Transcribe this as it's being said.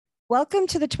Welcome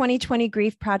to the 2020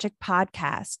 Grief Project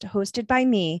podcast, hosted by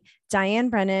me, Diane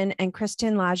Brennan, and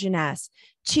Kristen LaJeunesse,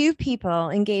 two people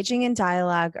engaging in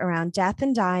dialogue around death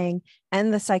and dying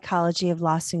and the psychology of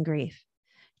loss and grief.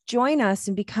 Join us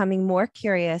in becoming more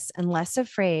curious and less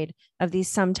afraid of these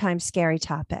sometimes scary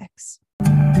topics.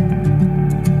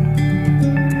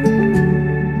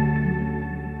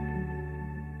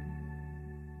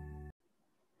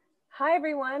 Hi,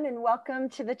 everyone, and welcome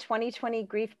to the 2020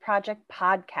 Grief Project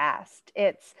podcast.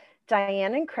 It's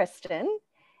Diane and Kristen,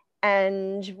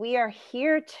 and we are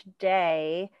here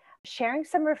today sharing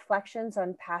some reflections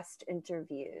on past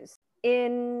interviews.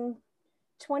 In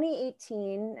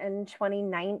 2018 and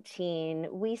 2019,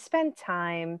 we spent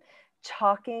time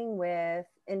talking with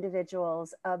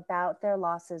individuals about their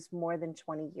losses more than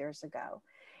 20 years ago.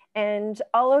 And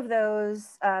all of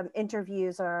those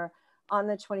interviews are on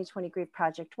the 2020 Grief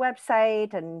Project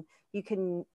website, and you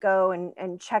can go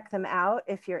and check them out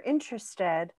if you're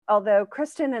interested. Although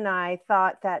Kristen and I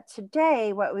thought that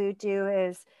today what we would do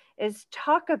is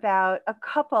talk about a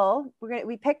couple,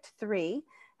 we picked three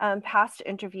past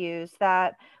interviews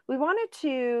that we wanted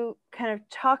to kind of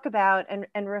talk about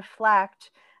and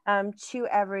reflect to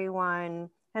everyone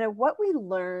kind of what we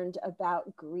learned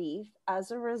about grief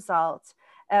as a result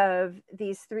of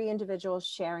these three individuals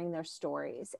sharing their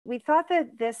stories. We thought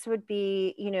that this would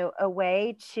be, a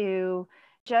way to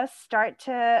just start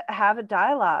to have a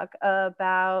dialogue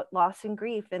about loss and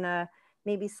grief in a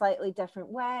maybe slightly different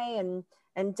way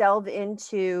and delve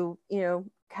into,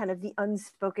 kind of the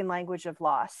unspoken language of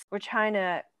loss. We're trying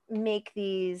to make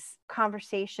these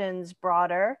conversations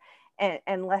broader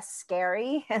and less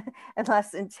scary and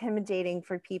less intimidating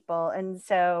for people. And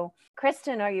so,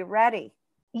 Kristen, are you ready?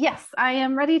 Yes, I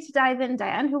am ready to dive in,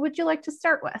 Diane. Who would you like to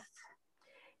start with?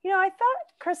 I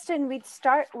thought, Kristen, we'd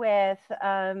start with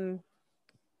our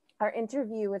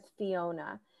interview with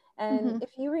Fiona. And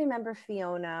if you remember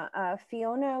Fiona,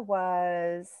 Fiona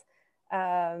was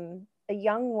a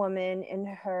young woman in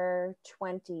her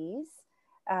 20s,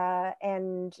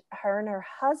 and her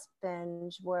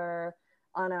husband were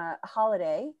on a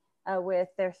holiday with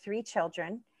their three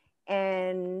children.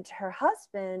 And her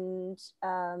husband,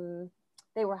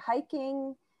 they were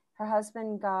hiking. Her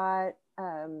husband got,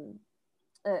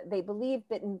 they believe,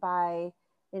 bitten by,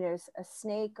 a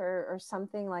snake or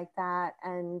something like that,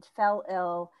 and fell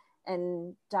ill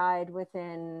and died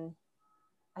within,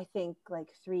 I think, like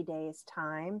 3 days'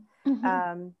 time.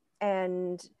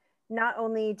 And not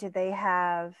only did they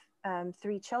have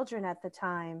three children at the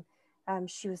time,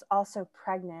 she was also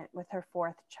pregnant with her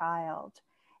fourth child.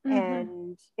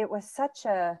 And it was such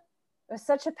a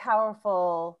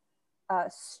powerful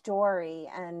story.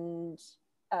 And,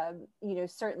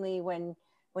 certainly when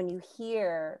you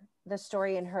hear the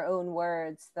story in her own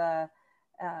words,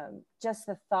 just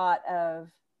the thought of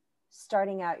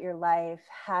starting out your life,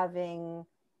 having,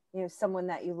 someone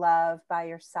that you love by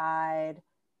your side,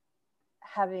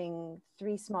 having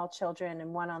three small children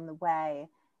and one on the way,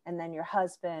 and then your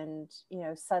husband,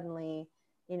 suddenly,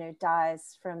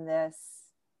 dies from this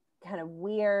kind of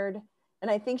weird,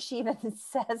 and I think she even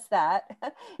says that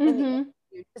in the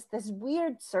interview, just this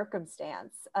weird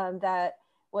circumstance that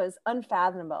was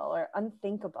unfathomable or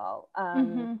unthinkable.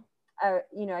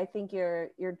 I think you're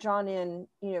drawn in,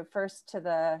 first to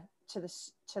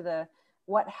the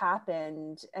what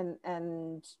happened, and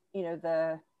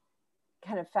the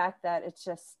kind of fact that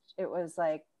it was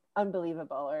like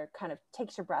unbelievable, or kind of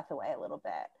takes your breath away a little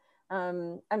bit.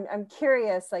 I'm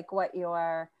curious, like, what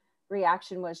your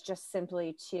reaction was just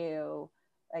simply to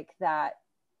like that,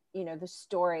 the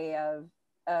story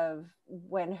of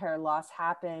when her loss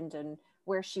happened and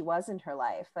where she was in her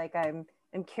life. Like, I'm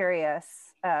curious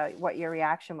what your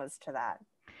reaction was to that.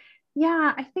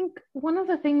 Yeah, I think one of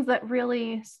the things that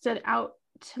really stood out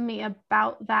to me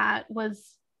about that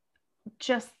was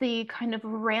just the kind of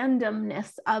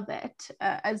randomness of it,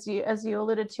 as you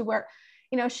alluded to, where,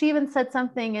 she even said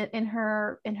something in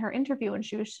her interview when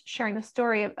she was sharing the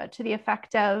story to the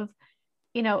effect of,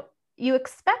 you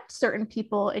expect certain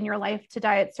people in your life to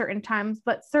die at certain times,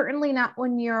 but certainly not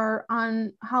when you're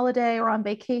on holiday or on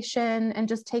vacation and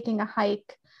just taking a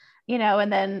hike,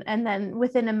 and then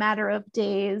within a matter of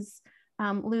days,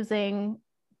 losing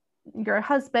your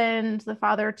husband, the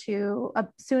father to a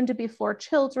soon to be 4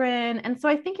 children. And so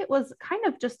I think it was kind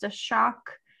of just a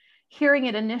shock hearing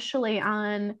it initially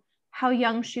on how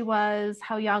young she was,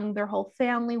 how young their whole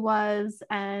family was,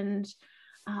 and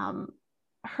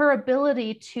her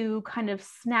ability to kind of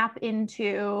snap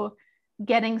into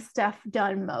getting stuff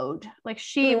done mode. Like,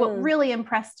 what really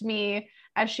impressed me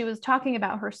as she was talking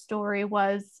about her story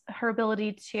was her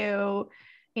ability to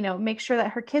make sure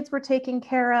that her kids were taken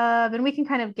care of. And we can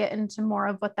kind of get into more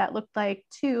of what that looked like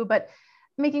too, but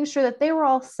making sure that they were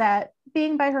all set,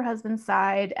 being by her husband's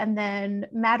side, and then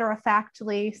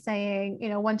matter-of-factly saying,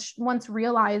 once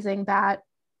realizing that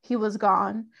he was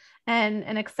gone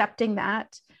and accepting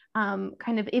that,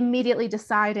 kind of immediately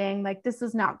deciding like, this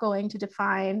is not going to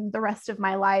define the rest of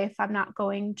my life. I'm not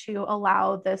going to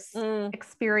allow this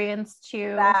experience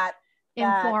to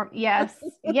inform. Yes.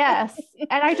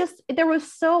 And there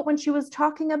was when she was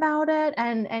talking about it,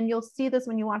 and you'll see this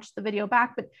when you watch the video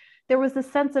back, but there was a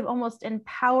sense of almost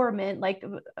empowerment, like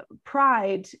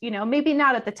pride, maybe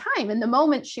not at the time, in the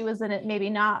moment she was in it, maybe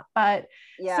not, but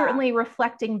certainly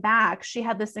reflecting back, she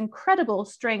had this incredible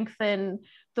strength in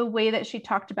the way that she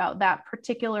talked about that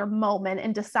particular moment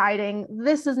and deciding,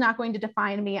 this is not going to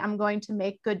define me. I'm going to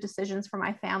make good decisions for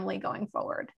my family going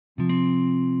forward.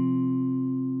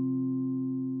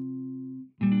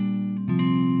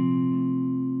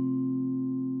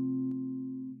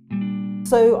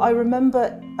 So I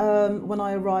remember when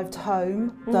I arrived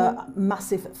home, the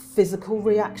massive physical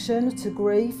reaction to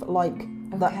grief, like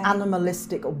the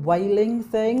animalistic wailing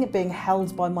thing, being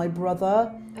held by my brother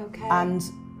and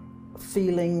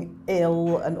feeling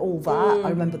ill and all that. I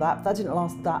remember that. That didn't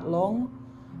last that long.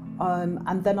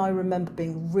 And then I remember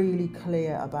being really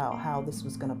clear about how this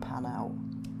was going to pan out.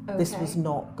 This was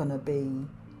not going to be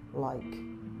like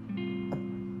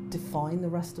define the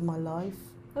rest of my life.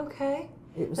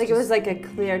 It was like a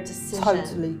clear decision.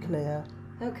 Totally clear.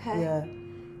 Yeah.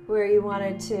 Where you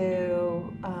wanted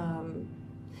to,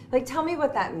 tell me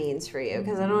what that means for you,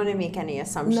 because I don't want to make any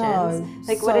assumptions.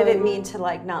 No. What did it mean to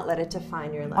not let it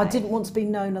define your life? I didn't want to be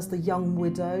known as the young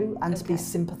widow and to be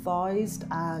sympathized,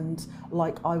 and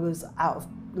I was out of,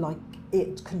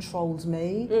 it controlled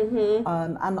me.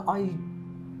 And I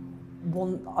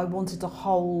wanted to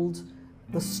hold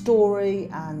the story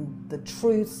and the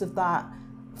truths of that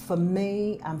for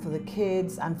me and for the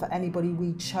kids and for anybody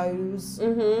we chose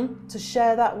to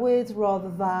share that with, rather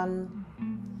than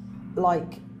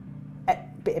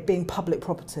it being public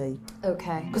property.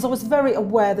 Because I was very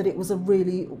aware that it was a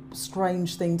really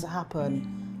strange thing to happen.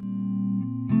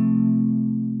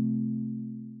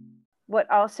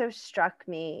 What also struck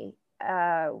me,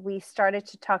 we started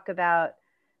to talk about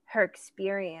her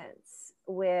experience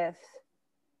with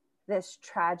this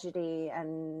tragedy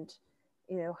and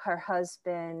her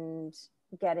husband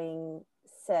getting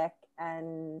sick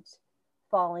and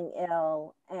falling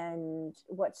ill. And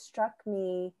what struck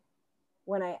me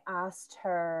when I asked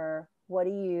her, what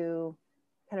do you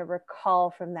kind of recall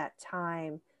from that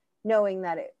time, knowing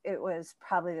that it was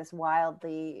probably this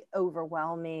wildly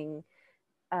overwhelming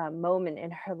moment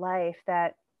in her life,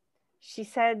 that she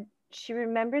said she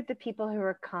remembered the people who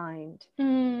were kind.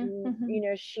 And,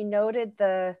 she noted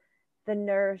the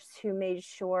nurse who made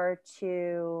sure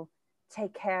to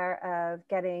take care of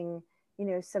getting,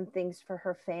 some things for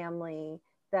her family,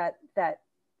 that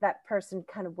person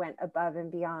kind of went above and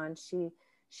beyond.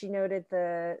 She noted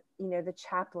the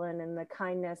chaplain and the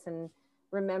kindness, and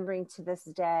remembering to this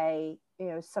day,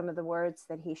 some of the words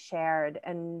that he shared.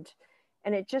 And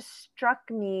it just struck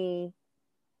me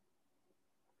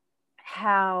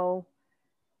how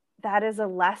that is a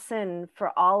lesson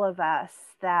for all of us,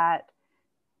 that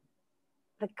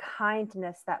the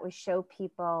kindness that we show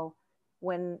people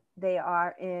when they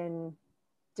are in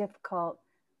difficult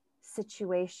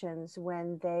situations,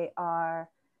 when they are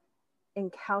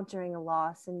encountering a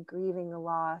loss and grieving a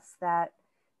loss, that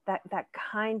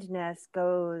kindness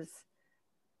goes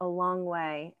a long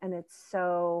way, and it's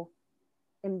so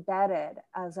embedded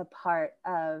as a part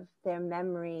of their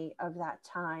memory of that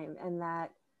time, and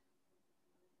that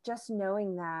just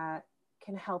knowing that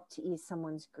can help to ease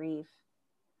someone's grief.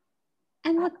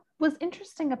 And what was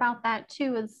interesting about that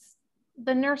too is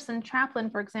the nurse and chaplain,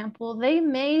 for example, they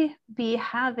may be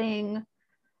having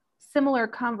similar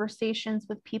conversations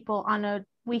with people on a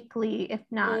weekly, if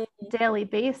not daily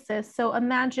basis. So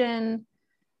imagine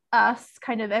us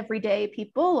kind of everyday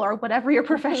people, or whatever your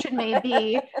profession may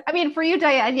be. I mean, for you,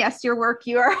 Diane, yes, your work,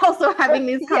 you are also having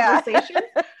these conversations.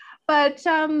 But,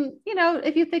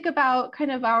 if you think about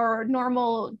kind of our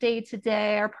normal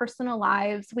day-to-day, our personal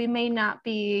lives, we may not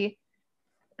be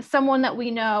someone that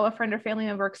we know, a friend or family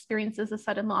member, experiences a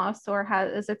sudden loss or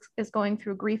is going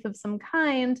through grief of some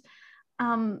kind.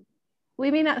 We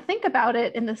may not think about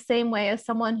it in the same way as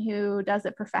someone who does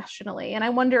it professionally. And I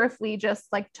wonder if we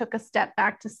just took a step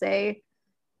back to say,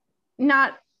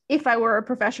 not if I were a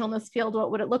professional in this field, what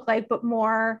would it look like, but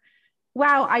more,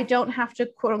 wow, I don't have to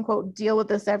quote unquote deal with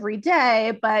this every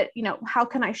day, but how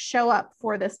can I show up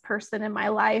for this person in my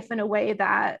life in a way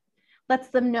that lets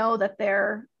them know that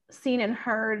they're seen and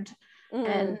heard,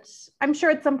 And I'm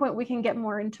sure at some point we can get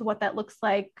more into what that looks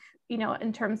like, you know,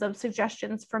 in terms of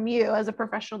suggestions from you as a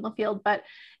professional in the field. But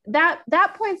that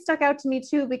point stuck out to me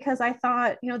too, because I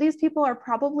thought, you know, these people are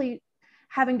probably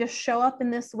having to show up in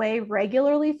this way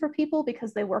regularly for people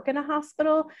because they work in a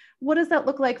hospital. What does that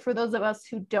look like for those of us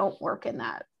who don't work in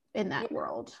that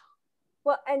world?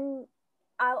 Well, and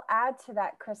I'll add to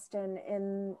that, Kristen,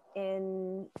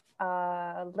 in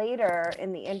later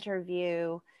in the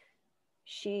interview,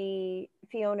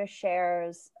 Fiona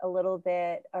shares a little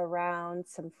bit around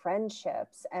some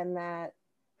friendships, and that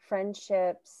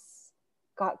friendships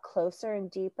got closer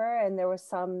and deeper, and there were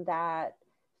some that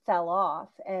fell off,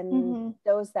 and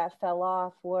those that fell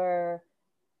off were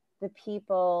the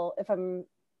people, if I'm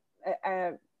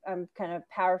kind of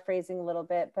paraphrasing a little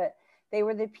bit, but they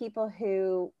were the people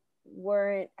who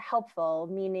weren't helpful,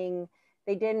 meaning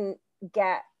they didn't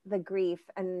get the grief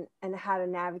and how to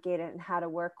navigate it and how to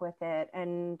work with it.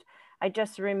 And I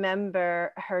just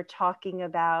remember her talking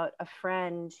about a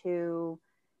friend who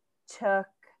took,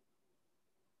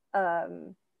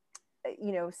 you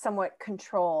know, somewhat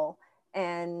control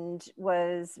and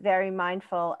was very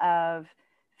mindful of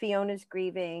Fiona's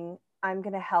grieving. I'm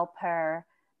going to help her.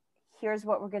 Here's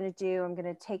what we're going to do. I'm going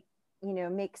to take, you know,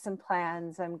 make some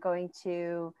plans. I'm going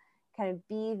to kind of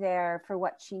be there for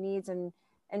what she needs. And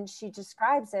she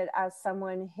describes it as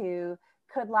someone who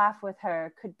could laugh with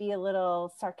her, could be a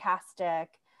little sarcastic,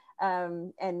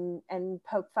 and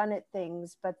poke fun at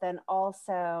things, but then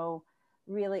also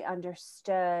really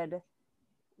understood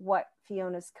what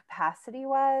Fiona's capacity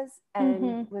was,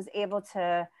 and was able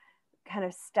to kind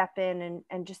of step in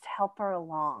and just help her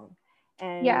along.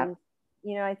 And,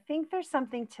 you know, I think there's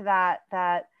something to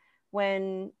that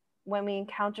when we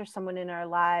encounter someone in our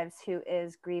lives who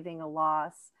is grieving a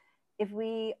loss, if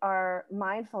we are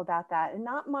mindful about that, and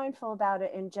not mindful about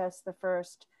it in just the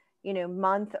first, you know,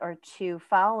 month or two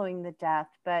following the death,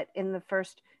 but in the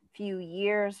first few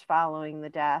years following the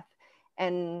death,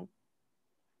 and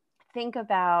think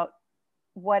about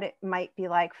what it might be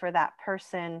like for that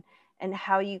person and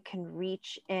how you can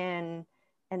reach in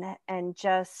and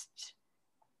just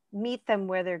meet them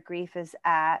where their grief is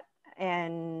at,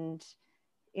 and,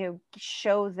 you know,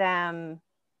 show them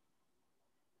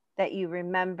that you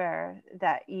remember,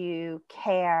 that you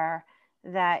care,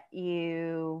 that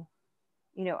you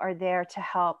know, are there to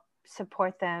help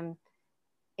support them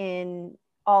in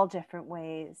all different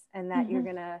ways, and that you're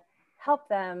going to help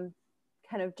them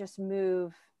kind of just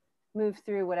move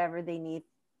through whatever they need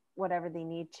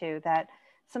to, that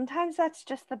sometimes that's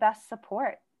just the best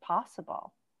support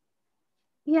possible.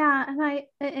 Yeah.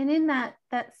 And in that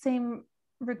same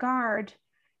regard,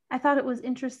 I thought it was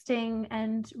interesting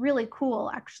and really cool,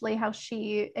 actually, how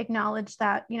she acknowledged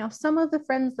that, you know, some of the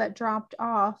friends that dropped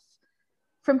off,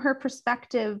 from her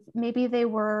perspective, maybe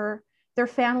their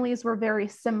families were very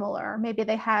similar. Maybe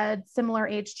they had similar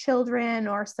age children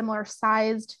or similar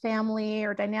sized family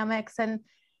or dynamics. And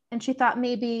she thought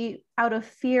maybe out of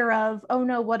fear of, oh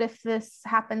no, what if this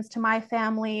happens to my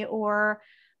family? Or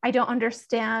I don't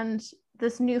understand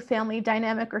this new family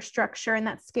dynamic or structure, and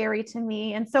that's scary to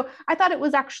me. And so I thought it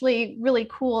was actually really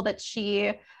cool that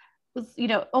she was, you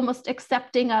know, almost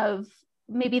accepting of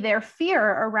maybe their fear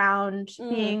around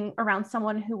being around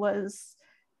someone who was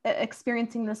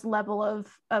experiencing this level of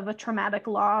a traumatic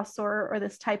loss or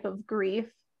this type of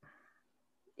grief.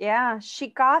 Yeah, she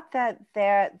got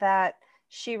that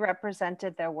she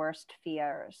represented their worst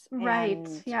fears. Right.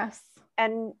 Yes.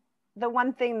 And the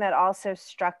one thing that also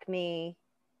struck me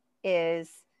is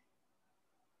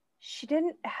she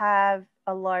didn't have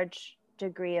a large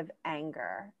degree of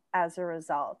anger as a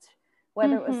result,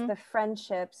 whether it was the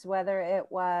friendships, whether it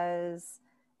was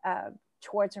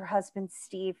towards her husband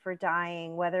Steve for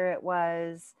dying, whether it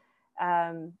was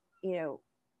you know,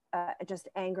 just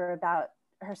anger about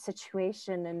her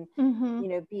situation and you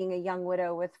know, being a young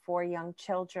widow with 4 young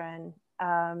children.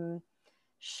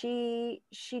 She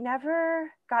never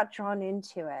got drawn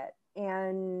into it.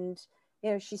 And you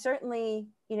know, she certainly,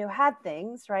 you know, had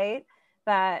things, right,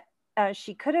 that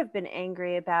she could have been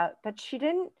angry about, but she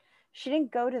didn't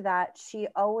go to that. She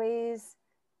always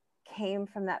came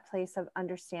from that place of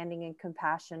understanding and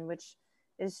compassion, which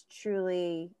is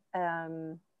truly,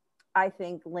 I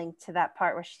think, linked to that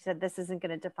part where she said, this isn't going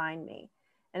to define me,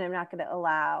 and I'm not going to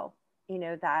allow, you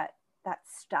know, that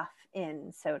stuff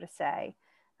in, so to say.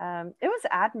 It was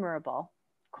admirable,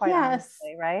 quite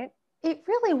honestly, right? It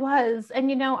really was. And,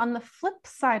 you know, on the flip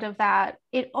side of that,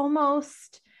 it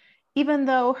almost, even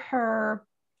though her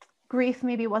grief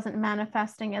maybe wasn't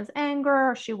manifesting as anger,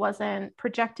 or she wasn't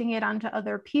projecting it onto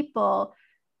other people,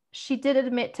 she did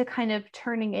admit to kind of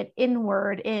turning it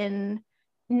inward in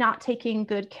not taking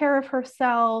good care of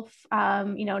herself,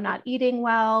 not eating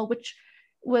well, which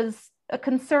was a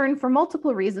concern for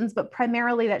multiple reasons, but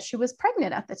primarily that she was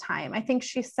pregnant at the time. I think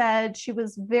she said she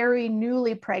was very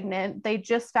newly pregnant. They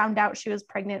just found out she was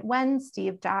pregnant when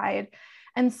Steve died.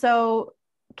 And so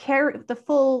carrying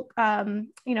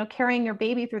your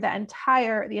baby through the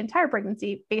entire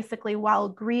pregnancy, basically while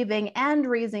grieving and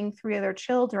raising 3 other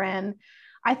children,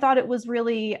 I thought it was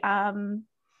really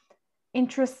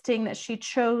interesting that she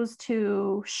chose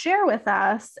to share with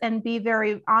us and be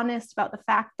very honest about the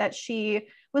fact that she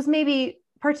was maybe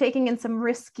partaking in some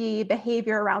risky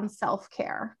behavior around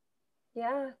self-care.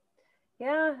 Yeah.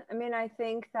 I mean, I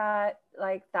think that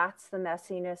that's the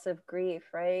messiness of grief,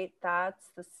 right?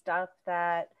 That's the stuff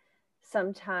that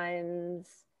sometimes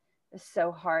is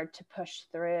so hard to push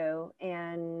through,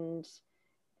 and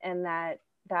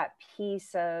that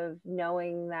piece of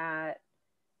knowing that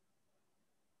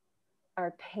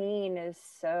our pain is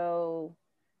so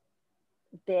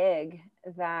big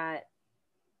that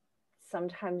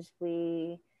sometimes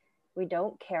we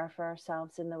don't care for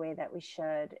ourselves in the way that we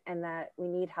should, and that we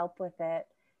need help with it,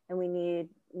 and we need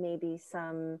maybe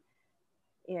some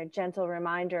gentle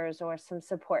reminders or some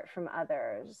support from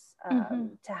others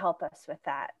to help us with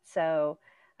that. So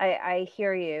I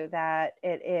hear you that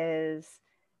it is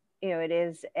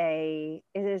a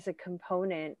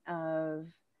component of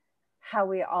how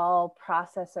we all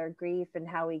process our grief and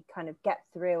how we kind of get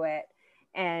through it.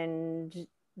 And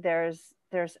there's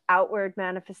outward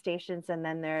manifestations, and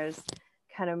then there's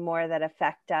kind of more that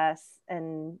affect us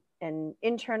and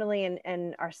internally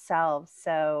and ourselves.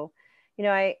 So,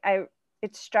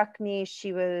 it struck me,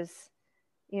 she was,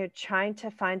 trying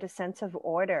to find a sense of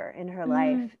order in her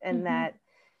life, and that,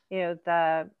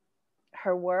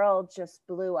 her world just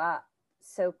blew up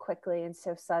so quickly and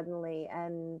so suddenly.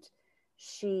 And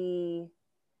she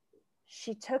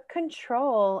took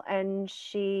control, and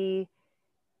she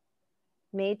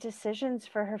made decisions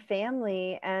for her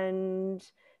family and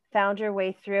found her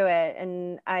way through it.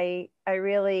 And I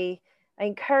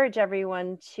encourage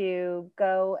everyone to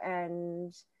go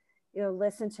and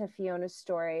listen to Fiona's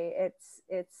story.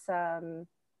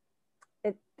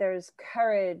 There's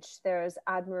courage, there's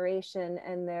admiration,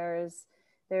 and there is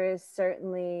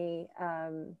certainly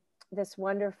this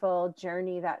wonderful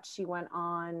journey that she went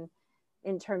on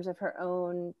in terms of her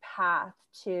own path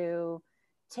to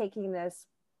taking this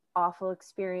awful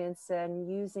experience and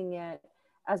using it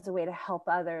as a way to help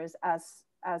others as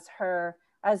the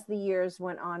years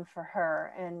went on for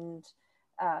her. And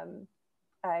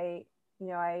I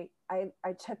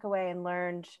took away and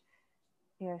learned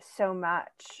so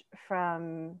much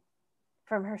from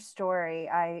her story.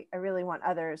 I really want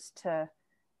others to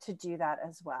do that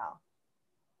as well.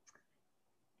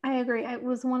 I agree. It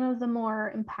was one of the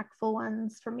more impactful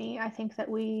ones for me, I think, that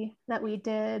we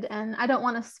did. And I don't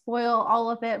want to spoil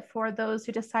all of it for those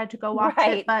who decide to go watch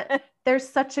it, but there's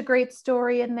such a great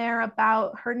story in there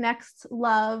about her next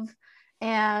love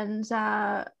and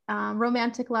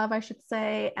romantic love, I should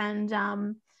say.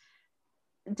 And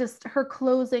just her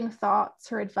closing thoughts,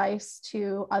 her advice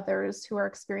to others who are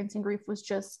experiencing grief was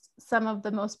just some of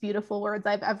the most beautiful words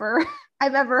I've ever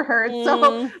heard.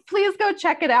 So please go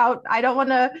check it out. I wrote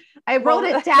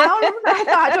it down. I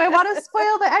thought, do I want to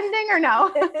spoil the ending or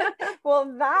no?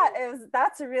 Well,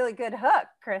 that's a really good hook,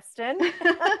 Kristen.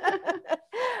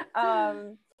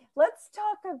 Let's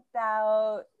talk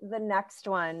about the next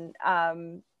one.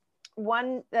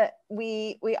 One that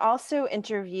we also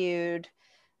interviewed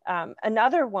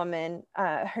another woman.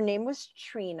 Her name was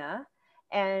Trina,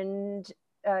 and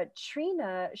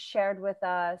Trina shared with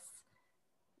us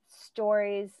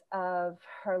stories of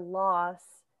her loss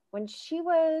when she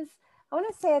was,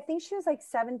 I think she was like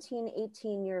 17,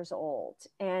 18 years old.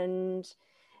 And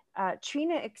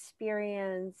Trina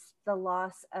experienced the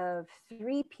loss of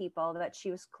 3 people that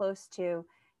she was close to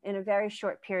in a very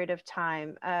short period of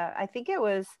time. I think it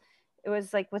was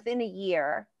like within a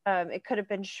year. It could have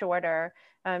been shorter.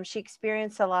 She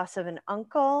experienced the loss of an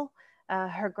uncle,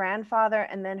 her grandfather,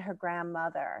 and then her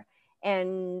grandmother.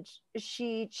 And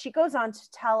she goes on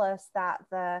to tell us that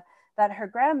her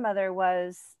grandmother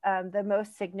was the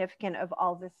most significant of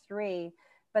all the 3,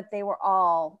 but they were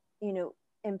all,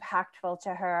 impactful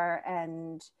to her,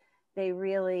 and they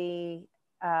really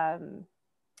kind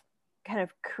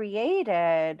of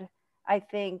created, I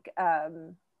think,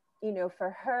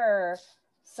 for her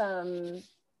some,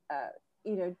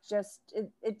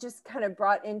 it just kind of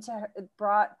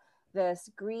brought this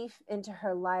grief into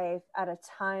her life at a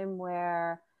time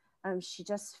where she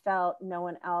just felt no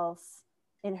one else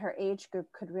in her age group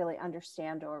could really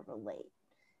understand or relate.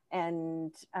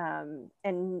 And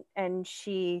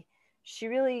she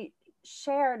really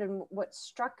shared, and what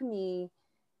struck me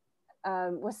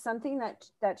was something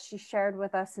that she shared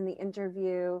with us in the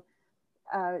interview.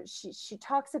 She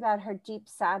talks about her deep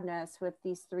sadness with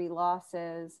these three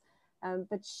losses,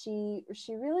 but she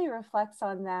really reflects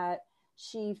on that.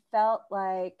 She felt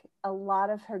like a lot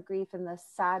of her grief and the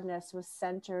sadness was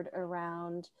centered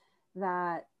around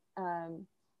that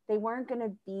they weren't going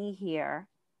to be here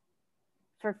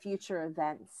for future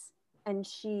events, and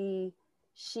she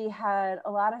had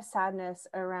a lot of sadness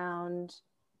around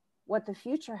what the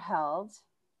future held,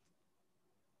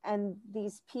 and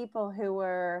these people who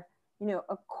were, you know,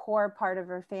 a core part of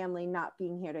her family not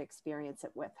being here to experience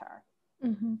it with her.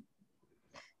 Mm-hmm.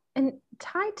 And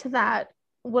tied to that,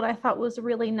 what I thought was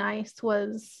really nice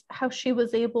was how she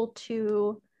was able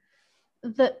to,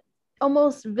 the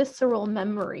almost visceral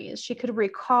memories. She could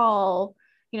recall,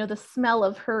 you know, the smell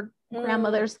of her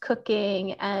grandmother's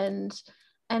cooking, and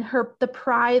the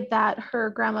pride that her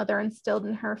grandmother instilled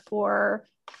in her for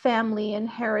family and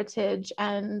heritage,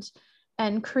 and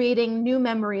creating new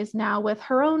memories now with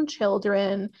her own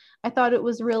children. I thought it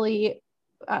was really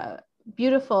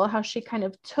beautiful how she kind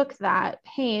of took that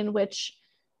pain, which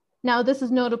now this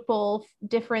is notable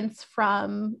difference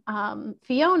from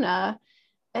Fiona.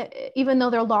 Even though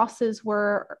their losses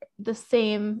were the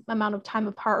same amount of time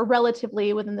apart, or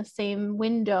relatively within the same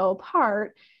window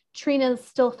apart, Trina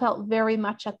still felt very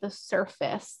much at the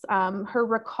surface. Her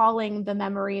recalling the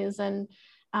memories, and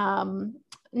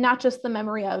not just the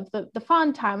memory of the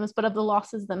fond times, but of the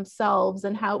losses themselves,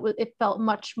 and how it felt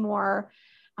much more,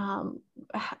 I'm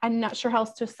not sure how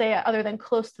else to say it other than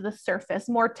close to the surface,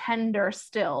 more tender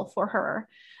still for her.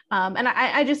 And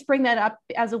I just bring that up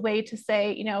as a way to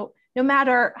say, you know, no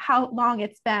matter how long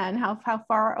it's been, how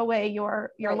far away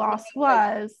your Right, loss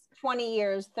like was. 20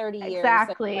 years, 30 years.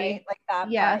 Exactly. Right? Like that.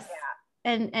 Yes. Part,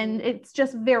 yeah. And it's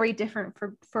just very different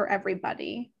for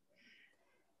everybody.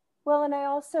 Well, and I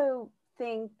also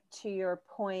think, to your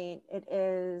point, it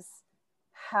is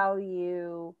how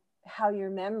your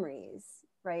memories,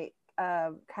 right,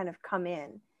 kind of come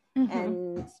in. Mm-hmm.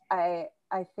 And I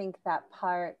think that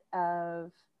part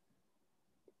of,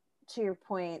 to your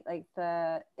point, like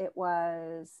it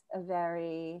was a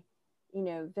very, you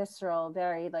know, visceral,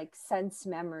 very like sense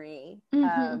memory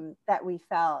that we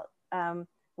felt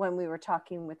when we were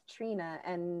talking with Trina.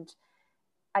 And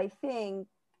I think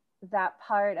that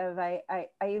part of, I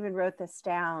even wrote this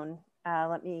down.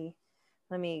 Let me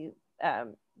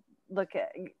look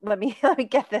at, let me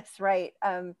get this right.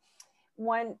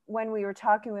 When we were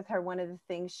talking with her, one of the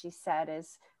things she said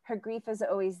is her grief is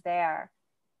always there.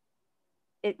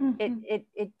 It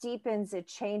deepens, it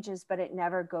changes, but it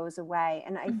never goes away.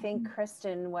 And I think,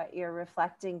 Kristen, what you're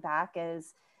reflecting back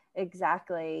is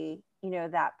exactly, you know,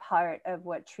 that part of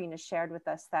what Trina shared with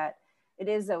us, that it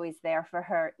is always there for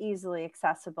her, easily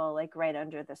accessible, like right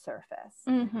under the surface.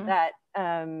 That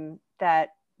that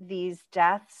these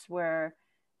deaths were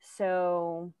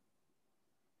so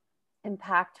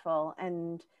impactful,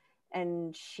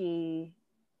 and she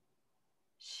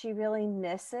really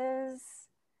misses,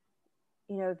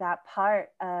 you know, that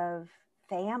part of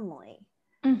family.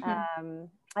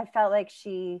 I felt like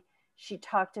she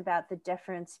talked about the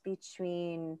difference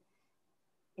between,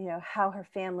 you know, how her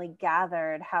family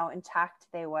gathered, how intact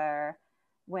they were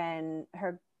when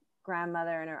her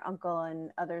grandmother and her uncle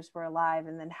and others were alive,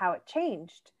 and then how it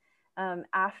changed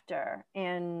after.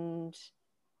 And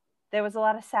there was a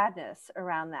lot of sadness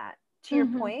around that. To your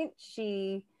point,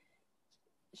 she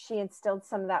instilled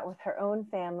some of that with her own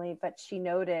family, but she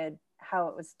noted how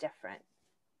it was different.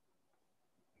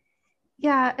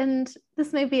 Yeah, and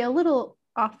this may be a little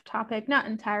off topic, not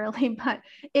entirely, but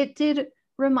it did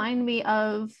remind me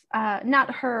of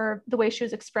not her, the way she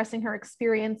was expressing her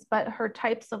experience, but her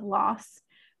types of loss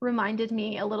reminded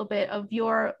me a little bit of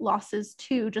your losses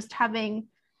too, just having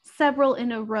several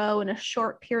in a row in a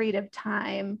short period of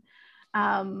time.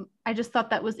 I just thought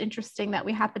that was interesting that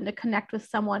we happened to connect with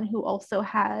someone who also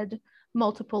had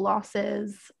multiple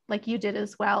losses like you did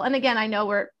as well. And again, I know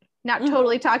we're not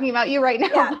totally talking about you right now,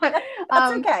 yeah, but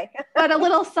that's okay. But a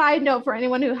little side note for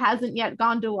anyone who hasn't yet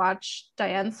gone to watch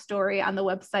Diane's story on the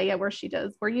website yet,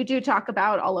 where you do talk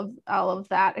about all of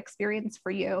that experience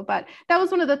for you. But that was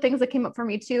one of the things that came up for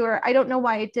me too, or I don't know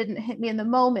why it didn't hit me in the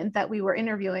moment that we were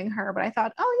interviewing her, but I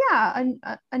thought, oh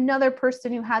yeah, another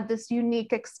person who had this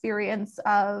unique experience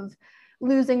of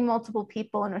losing multiple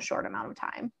people in a short amount of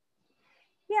time.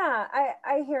 Yeah,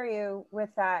 I hear you with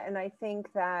that. And I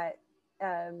think that,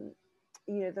 you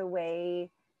know, the way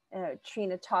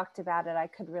Trina talked about it, I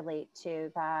could relate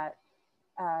to that.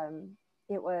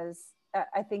 it was,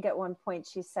 I think at one point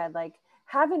she said, like,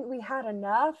 haven't we had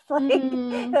enough? Like,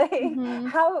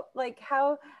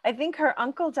 how, I think her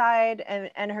uncle died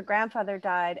and her grandfather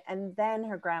died, and then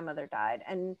her grandmother died.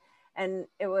 And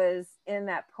it was in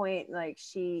that point, like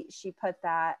she put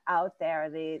that out there,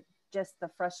 just the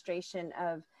frustration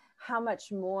of how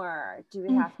much more do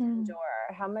we have to endure?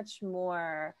 How much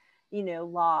more,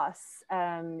 loss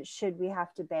should we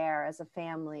have to bear as a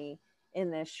family in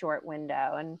this short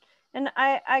window? And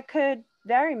I could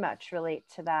very much relate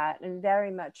to that, and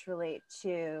very much relate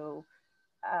to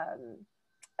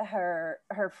her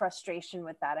frustration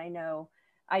with that. I know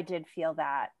I did feel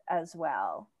that as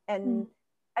well. And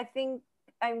I think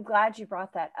I'm glad you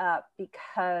brought that up,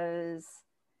 because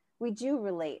we do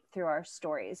relate through our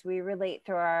stories. We relate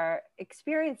through our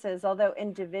experiences, although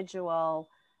individual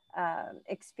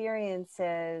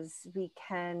experiences, we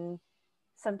can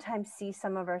sometimes see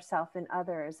some of ourselves in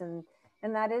others. And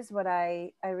that is what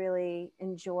I really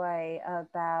enjoy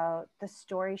about the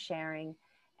story sharing,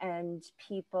 and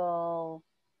people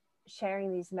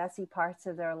sharing these messy parts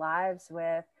of their lives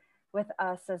with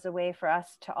us, as a way for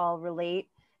us to all relate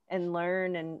and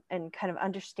learn and kind of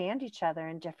understand each other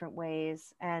in different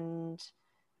ways. And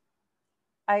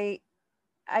I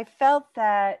felt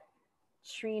that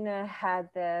Trina had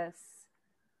this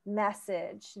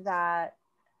message that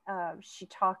she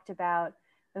talked about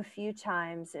a few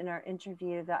times in our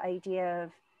interview, the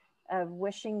idea of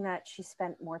wishing that she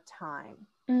spent more time,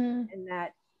 and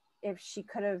that if she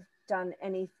could have done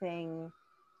anything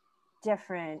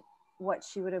different, what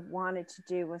she would have wanted to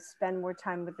do was spend more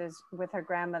time with her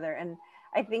grandmother. And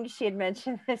I think she had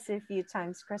mentioned this a few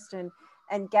times, Kristen,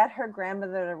 and get her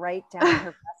grandmother to write down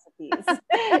her recipes.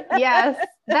 Yes,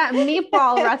 that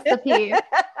meatball recipe.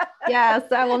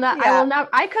 Yes, I will not. Yeah. I will not.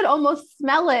 I could almost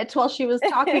smell it while she was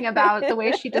talking about the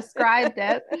way she described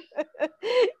it.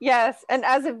 Yes, and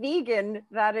as a vegan,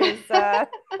 that is quite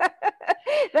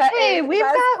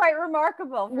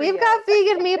remarkable. We've got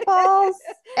vegan meatballs,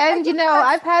 and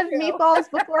I've had meatballs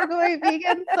before going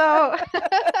vegan, so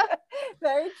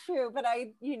very true. But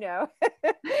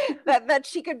that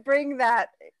she could bring that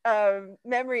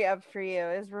memory up for you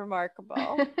is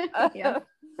remarkable. Yeah.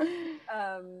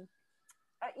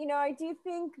 I do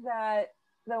think that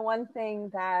the one thing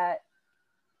that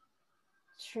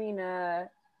Trina,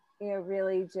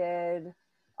 really did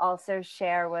also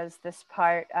share was this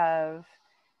part of,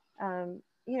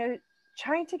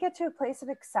 trying to get to a place of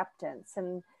acceptance.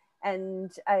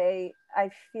 And I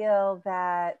feel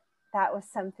that was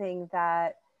something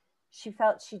that she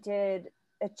felt she did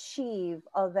achieve,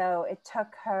 although it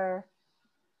took her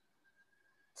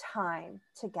time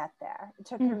to get there. It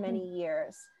took her many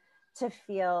years to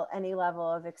feel any level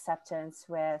of acceptance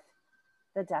with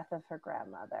the death of her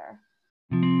grandmother.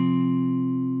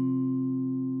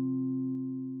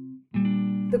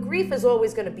 The grief is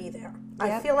always going to be there. Yep.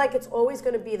 I feel like it's always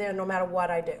going to be there no matter what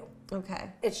I do. Okay.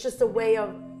 It's just a way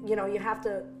of, you have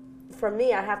to, for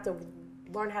me, I have to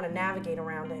learn how to navigate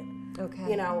around it.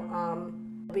 Okay. There'll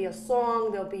be a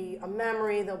song, there'll be a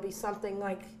memory, there'll be something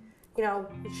like,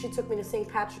 she took me to St.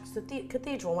 Patrick's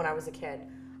Cathedral when I was a kid.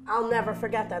 I'll never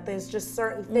forget that. There's just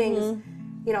certain things.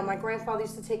 My grandfather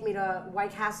used to take me to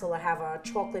White Castle to have a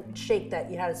chocolate shake that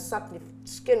you had to suck your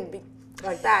skin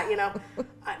like that,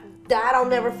 that I'll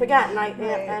never forget. And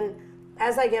and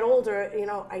as I get older,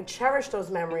 I cherish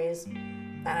those memories,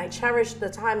 and I cherish the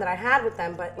time that I had with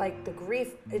them. But like the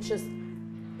grief,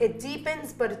 it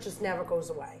deepens, but it just never goes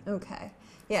away. Okay.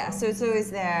 Yeah. So it's always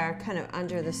there, kind of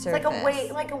under the surface. It's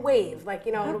like a wave.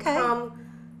 It'll come.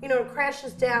 It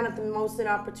crashes down at the most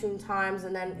inopportune times,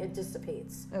 and then it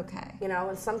dissipates. Okay.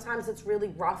 And sometimes it's really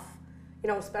rough.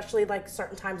 Especially like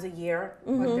certain times of year,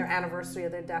 like their anniversary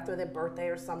of their death or their birthday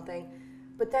or something.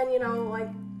 But then, like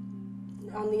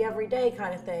on the everyday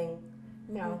kind of thing,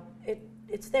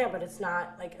 it's there, but it's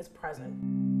not like as present.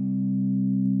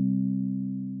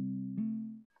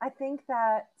 I think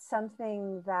that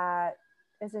something that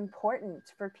is important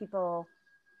for people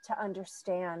to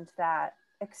understand, that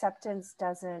acceptance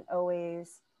doesn't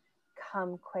always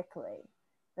come quickly,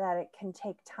 that it can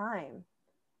take time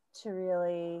to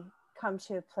really come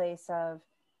to a place of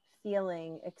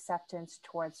feeling acceptance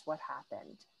towards what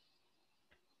happened.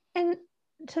 And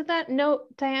to that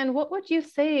note, Diane, what would you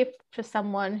say to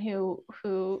someone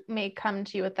who may come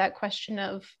to you with that question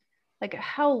of, like,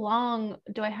 how long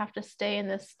do I have to stay in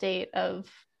this state of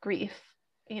grief?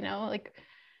 Like,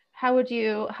 how would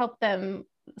you help them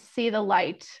see the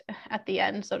light at the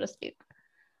end, so to speak?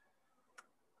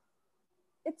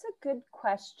 It's a good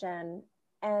question.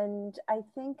 And I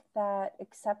think that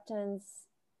acceptance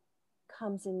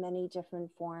comes in many different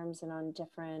forms and on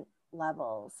different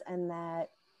levels, and that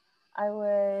I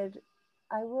would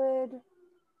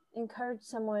encourage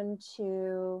someone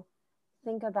to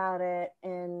think about it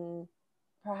in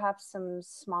perhaps some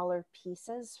smaller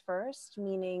pieces first,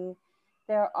 meaning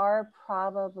there are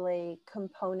probably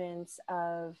components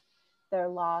of their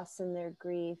loss and their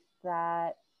grief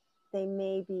that they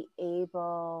may be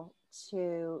able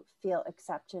to feel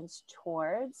acceptance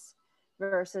towards,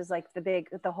 versus like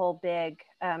the whole big,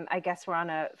 I guess we're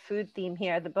on a food theme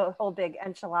here, the whole big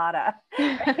enchilada,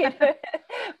 right?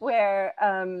 Where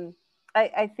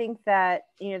I think that,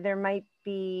 there might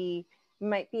be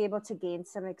able to gain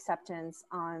some acceptance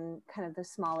on kind of the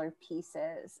smaller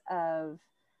pieces of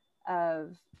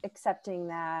accepting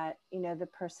that, the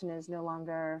person is no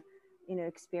longer,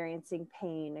 experiencing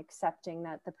pain, accepting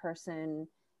that the person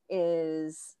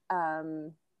is,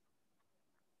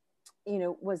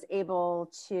 was able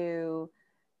to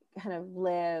kind of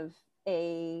live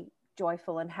a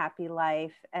joyful and happy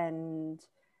life, and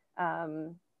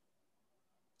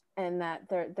that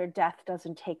their death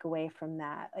doesn't take away from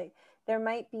that. Like, there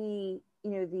might be,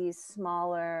 these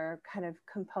smaller kind of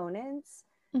components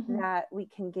that we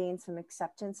can gain some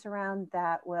acceptance around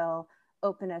that will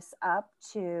open us up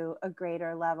to a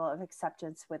greater level of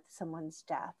acceptance with someone's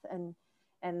death, and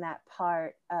that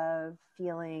part of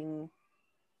feeling,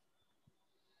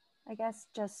 I guess,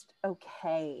 just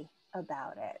okay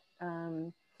about it.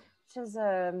 Which is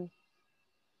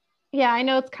yeah, I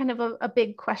know it's kind of a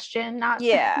big question, not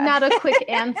Yeah. a quick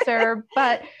answer,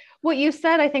 but what you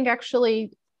said, I think,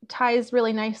 actually ties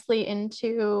really nicely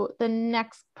into the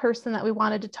next person that we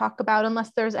wanted to talk about,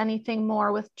 unless there's anything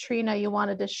more with Trina you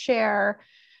wanted to share.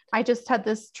 I just had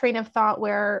this train of thought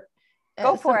where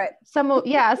go for it. Some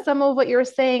of what you're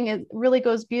saying really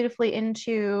goes beautifully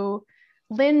into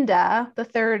Linda, the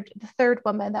third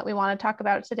woman that we want to talk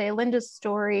about today. Linda's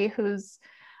story, whose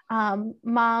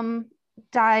mom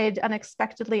died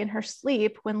unexpectedly in her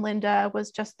sleep when Linda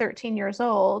was just 13 years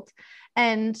old.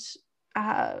 And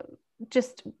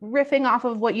just riffing off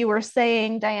of what you were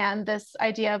saying, Diane, this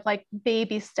idea of like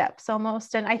baby steps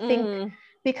almost. And I think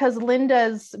because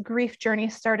Linda's grief journey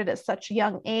started at such a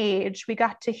young age, we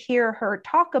got to hear her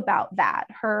talk about that,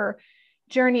 her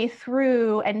journey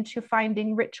through and to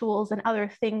finding rituals and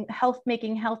other things,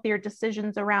 making healthier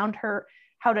decisions around her,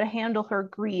 how to handle her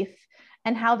grief,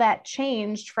 and how that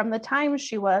changed from the time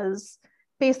she was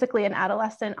basically an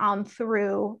adolescent on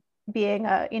through being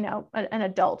an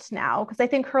adult now. Because I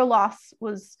think her loss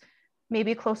was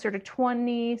maybe closer to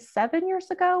 27 years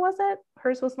ago, was it?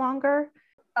 Hers was longer.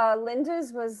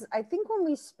 Linda's was, I think when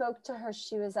we spoke to her,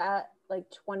 she was at like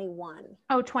 21.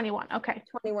 Oh, 21. Okay.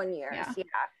 21 years.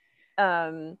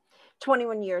 Yeah.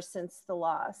 21 years since the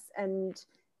loss. And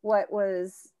what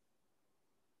was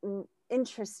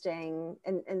interesting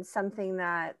and something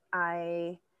that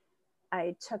I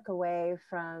took away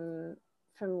from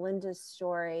Linda's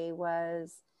story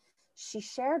was she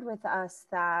shared with us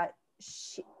that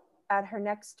she, at her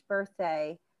next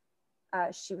birthday,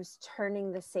 she was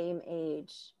turning the same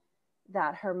age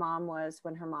that her mom was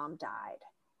when her mom died.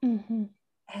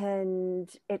 And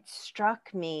it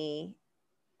struck me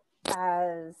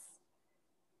as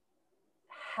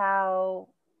how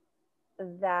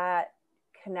that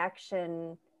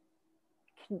connection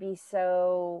can be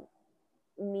so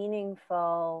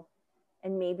meaningful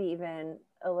and maybe even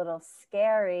a little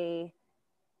scary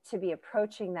to be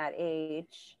approaching that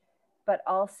age, but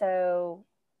also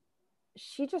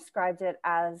she described it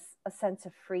as a sense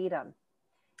of freedom.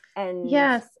 And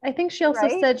yes, I think she also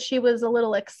said she was a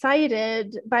little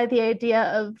excited by the idea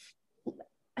of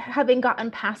having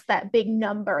gotten past that big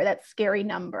number, that scary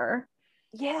number.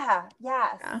 Yes,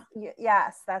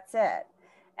 that's it.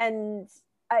 And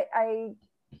I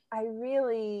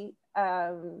really,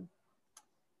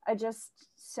 I just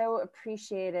so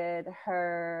appreciated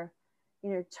her,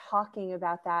 talking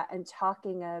about that and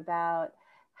talking about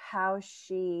how it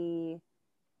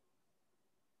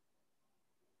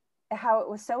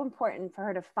was so important for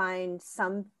her to find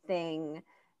something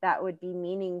that would be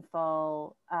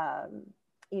meaningful,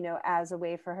 as a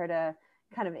way for her to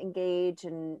kind of engage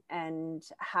and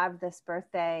have this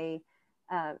birthday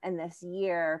and this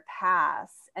year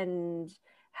pass, and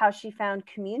how she found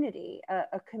community,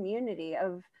 a community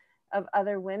of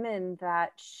other women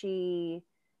that she,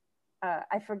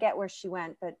 I forget where she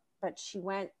went, but she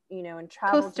went, and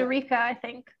traveled. Costa Rica, I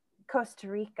think. Costa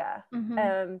Rica.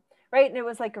 Right. And it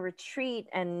was like a retreat,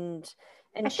 and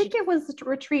I think it was a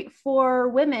retreat for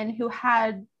women who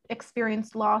had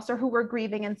experienced loss or who were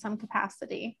grieving in some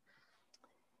capacity.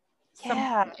 Something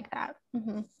like that.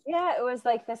 Yeah, it was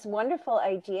like this wonderful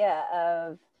idea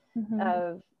of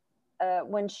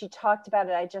when she talked about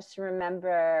it, I just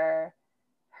remember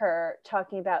her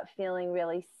talking about feeling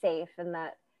really safe, and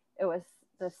that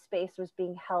the space was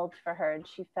being held for her, and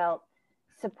she felt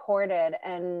supported.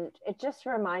 And it just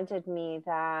reminded me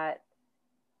that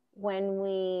when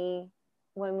we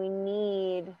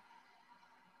need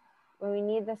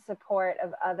the support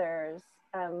of others,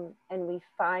 and we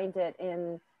find it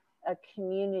in a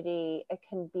community, it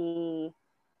can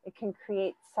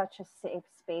create such a safe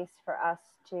space for us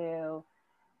to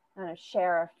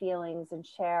share our feelings and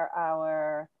share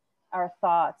our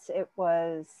thoughts. It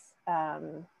was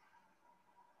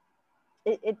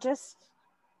it just,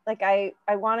 like, I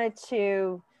wanted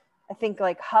to, I think,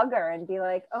 like, hug her and be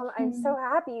like, oh, I'm so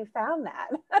happy you found that.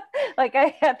 Like,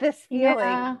 I had this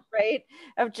feeling, right,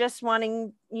 of just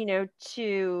wanting,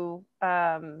 to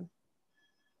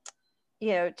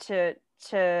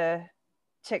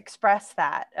to express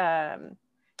that.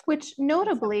 Which,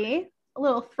 notably, a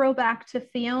little throwback to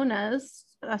Fiona's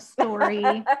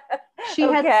story. She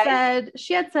had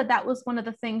said that was one of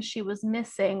the things she was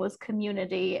missing, was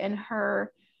community in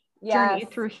her journey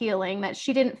through healing, that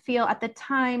she didn't feel at the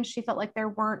time, she felt like there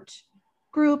weren't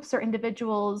groups or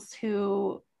individuals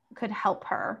who could help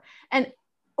her.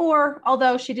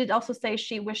 Although she did also say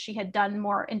she wished she had done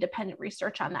more independent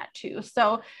research on that too.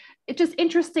 So it's just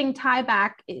interesting tie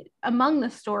back among the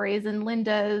stories, and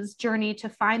Linda's journey to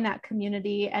find that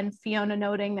community, and Fiona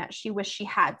noting that she wished she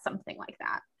had something like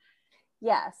that.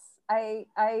 Yes, I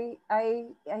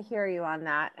hear you on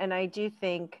that. And I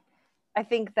think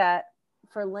that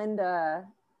for Linda,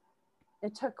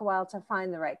 it took a while to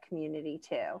find the right community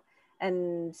too.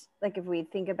 And like, if we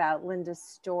think about Linda's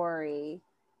story,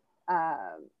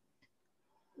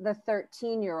 the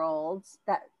 13-year-old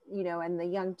that, and the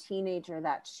young teenager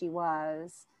that she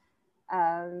was,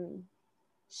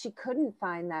 she couldn't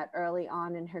find that early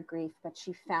on in her grief, but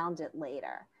she found it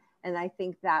later. And I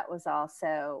think that was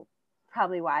also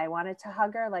probably why I wanted to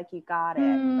hug her. Like, you got it.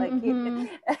 Mm-hmm.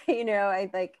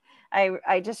 Like,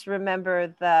 I just remember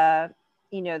the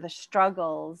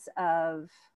struggles of,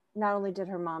 not only did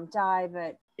her mom die,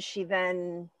 but she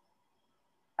then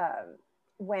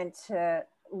went to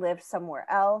live somewhere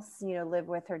else, live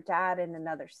with her dad in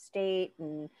another state,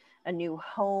 and a new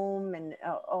home, and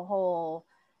a whole,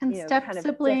 and step kind of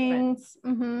siblings.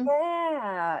 Mm-hmm.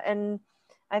 Yeah. And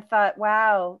I thought,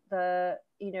 wow,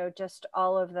 just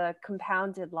all of the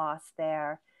compounded loss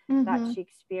there that she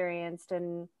experienced.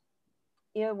 And,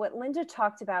 what Linda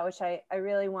talked about, which I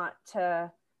really want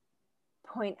to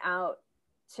point out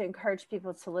to encourage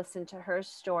people to listen to her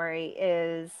story,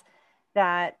 is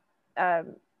that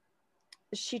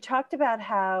she talked about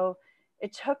how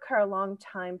it took her a long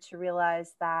time to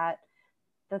realize that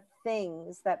the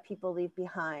things that people leave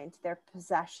behind, their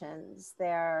possessions,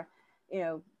 their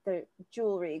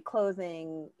jewelry,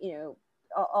 clothing,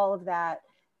 all of that,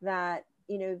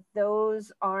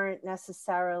 those aren't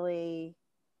necessarily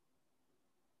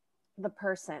the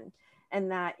person,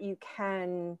 and that you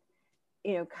can,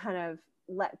 kind of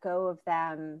let go of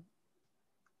them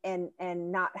and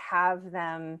not have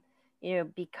them,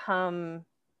 become,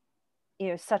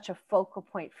 such a focal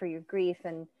point for your grief.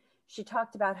 And she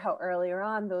talked about how earlier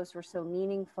on those were so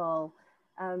meaningful.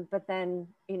 But then,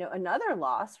 another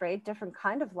loss, right? Different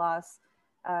kind of loss.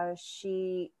 Her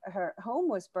home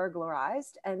was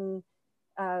burglarized, and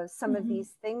some of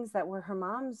these things that were her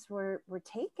mom's were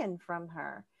taken from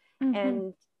her.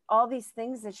 And all these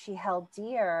things that she held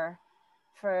dear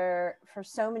for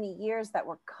so many years, that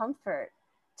were comfort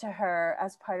to her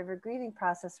as part of her grieving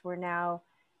process, were now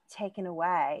taken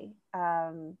away.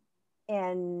 And,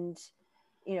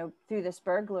 through this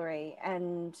burglary.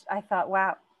 And I thought,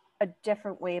 wow, a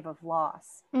different wave of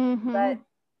loss. But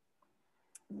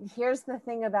here's the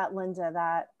thing about Linda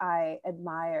that I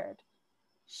admired.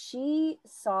 She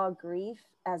saw grief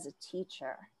as a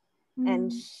teacher,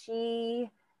 and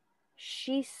she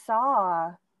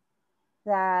saw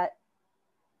that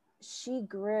she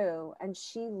grew, and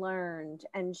she learned,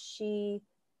 and she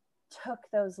took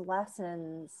those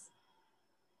lessons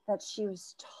that she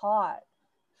was taught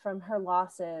from her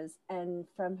losses and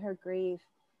from her grief,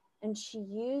 and she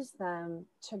used them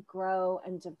to grow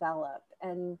and develop.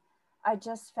 And I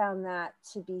just found that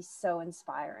to be so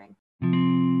inspiring.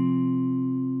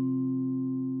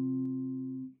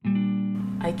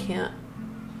 I can't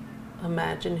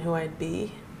imagine who I'd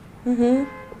be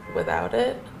without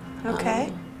it.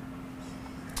 Okay.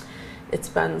 It's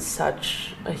been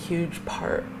such a huge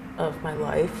part of my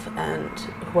life and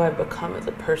who I've become as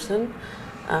a person.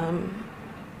 I'm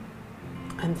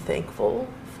thankful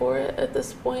for it at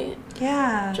this point.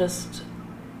 Yeah. Just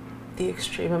the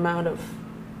extreme amount of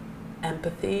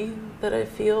empathy that I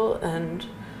feel, and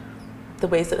the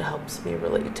ways that it helps me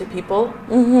relate to people.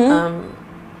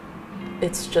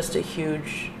 It's just a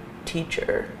huge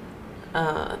teacher,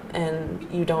 and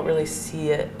you don't really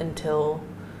see it until,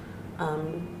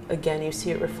 again, you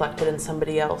see it reflected in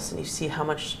somebody else, and you see how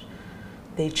much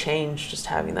they change just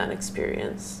having that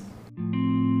experience.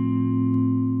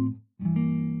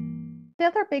 The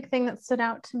other big thing that stood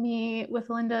out to me with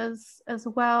Linda's as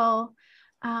well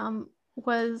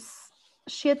was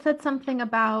she had said something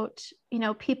about,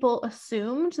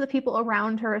 the people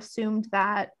around her assumed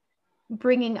that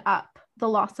bringing up the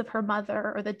loss of her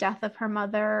mother or the death of her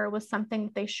mother was something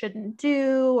that they shouldn't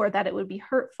do, or that it would be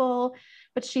hurtful.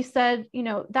 But she said,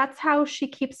 that's how she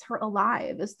keeps her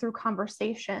alive, is through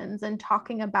conversations and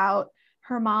talking about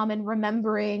her mom, and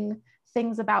remembering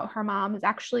things about her mom is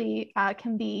actually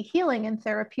can be healing and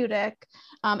therapeutic.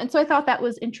 And so I thought that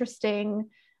was interesting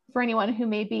for anyone who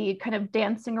may be kind of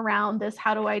dancing around this,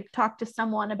 how do I talk to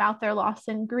someone about their loss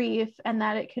and grief, and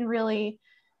that it can really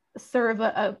serve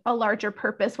a larger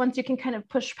purpose once you can kind of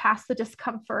push past the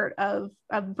discomfort of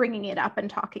bringing it up and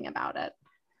talking about it.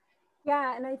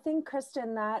 Yeah, and I think,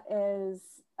 Kristen, that is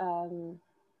the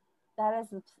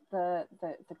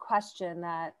question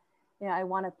that I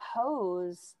want to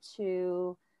pose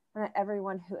to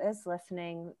everyone who is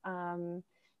listening.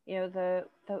 The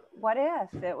what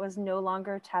if it was no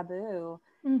longer taboo,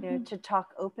 to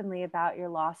talk openly about your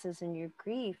losses and your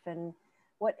grief, and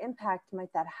what impact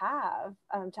might that have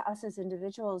to us as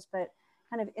individuals, but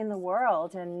kind of in the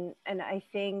world. And I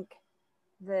think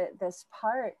that this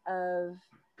part of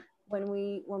when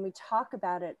we talk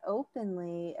about it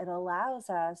openly, it allows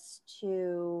us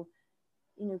to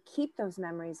keep those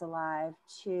memories alive,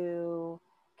 to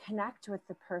connect with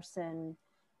the person,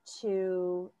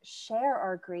 to share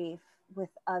our grief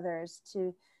with others,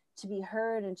 to be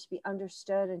heard and to be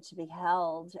understood and to be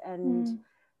held. And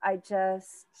I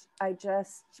just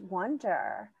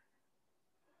wonder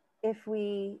if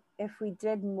we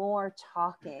did more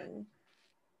talking,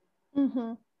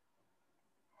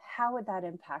 how would that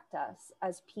impact us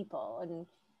as people and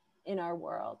in our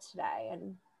world today?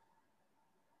 And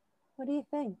what do you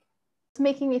think? It's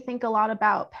making me think a lot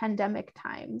about pandemic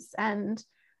times, and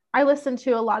I listen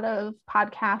to a lot of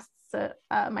podcasts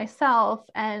myself,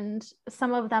 and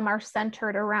some of them are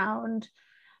centered around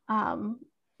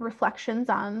reflections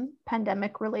on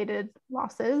pandemic related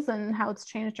losses and how it's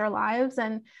changed our lives.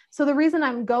 And so the reason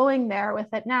I'm going there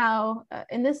with it now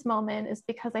in this moment is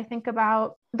because I think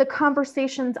about the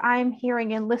conversations I'm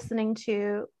hearing and listening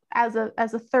to as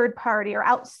a third party, or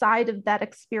outside of that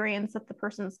experience that the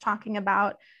person's talking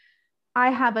about.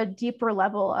 I have a deeper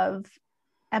level of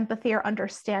empathy or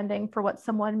understanding for what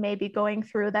someone may be going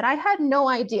through that I had no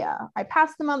idea. I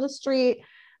pass them on the street,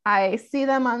 I see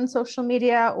them on social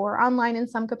media or online in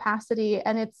some capacity,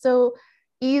 and it's so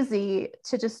easy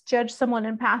to just judge someone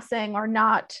in passing, or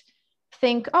not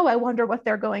think, oh, I wonder what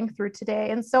they're going through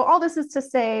today. And so all this is to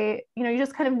say, you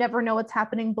just kind of never know what's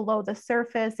happening below the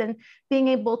surface, and being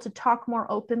able to talk more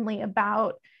openly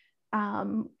about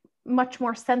much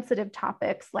more sensitive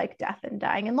topics like death and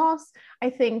dying and loss,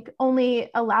 I think only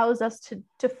allows us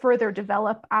to further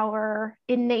develop our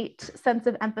innate sense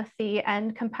of empathy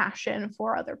and compassion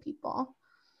for other people.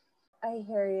 I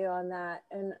hear you on that.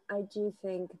 And I do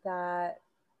think that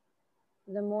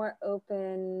the more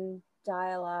open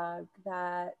dialogue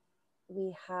that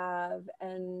we have,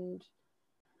 and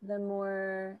the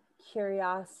more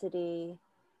curiosity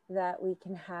that we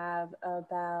can have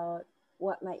about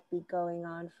what might be going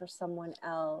on for someone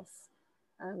else,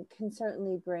 can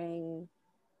certainly bring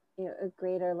a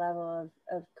greater level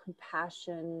of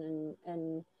compassion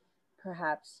and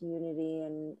perhaps unity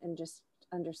and just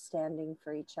understanding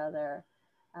for each other.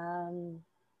 And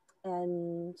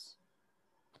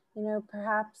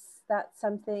perhaps that's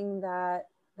something that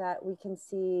we can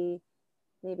see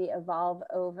maybe evolve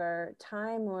over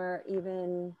time, or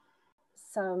even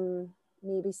some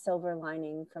maybe silver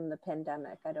lining from the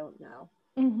pandemic. I don't know.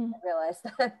 I realize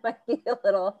that might be a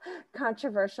little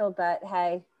controversial, but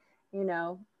hey,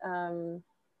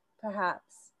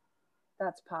 perhaps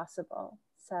that's possible.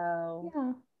 So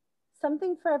yeah,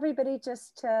 something for everybody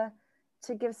just to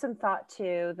give some thought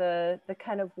to, the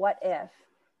kind of what if.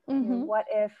 What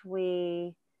if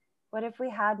we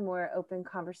had more open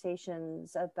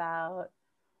conversations about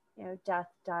death,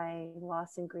 dying,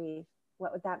 loss, and grief?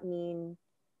 What would that mean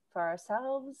for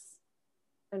ourselves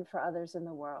and for others in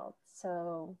the world?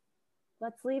 So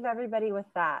let's leave everybody with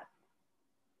that.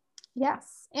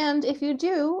 Yes. And if you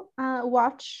do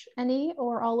watch any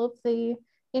or all of the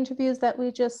interviews that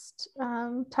we just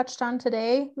touched on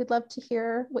today, we'd love to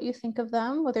hear what you think of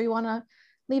them, whether you want to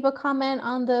leave a comment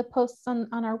on the posts on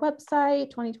our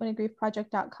website,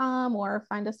 2020griefproject.com, or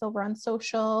find us over on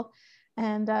social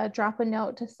and drop a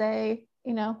note to say,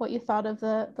 what you thought of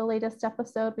the latest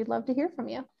episode. We'd love to hear from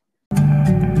you.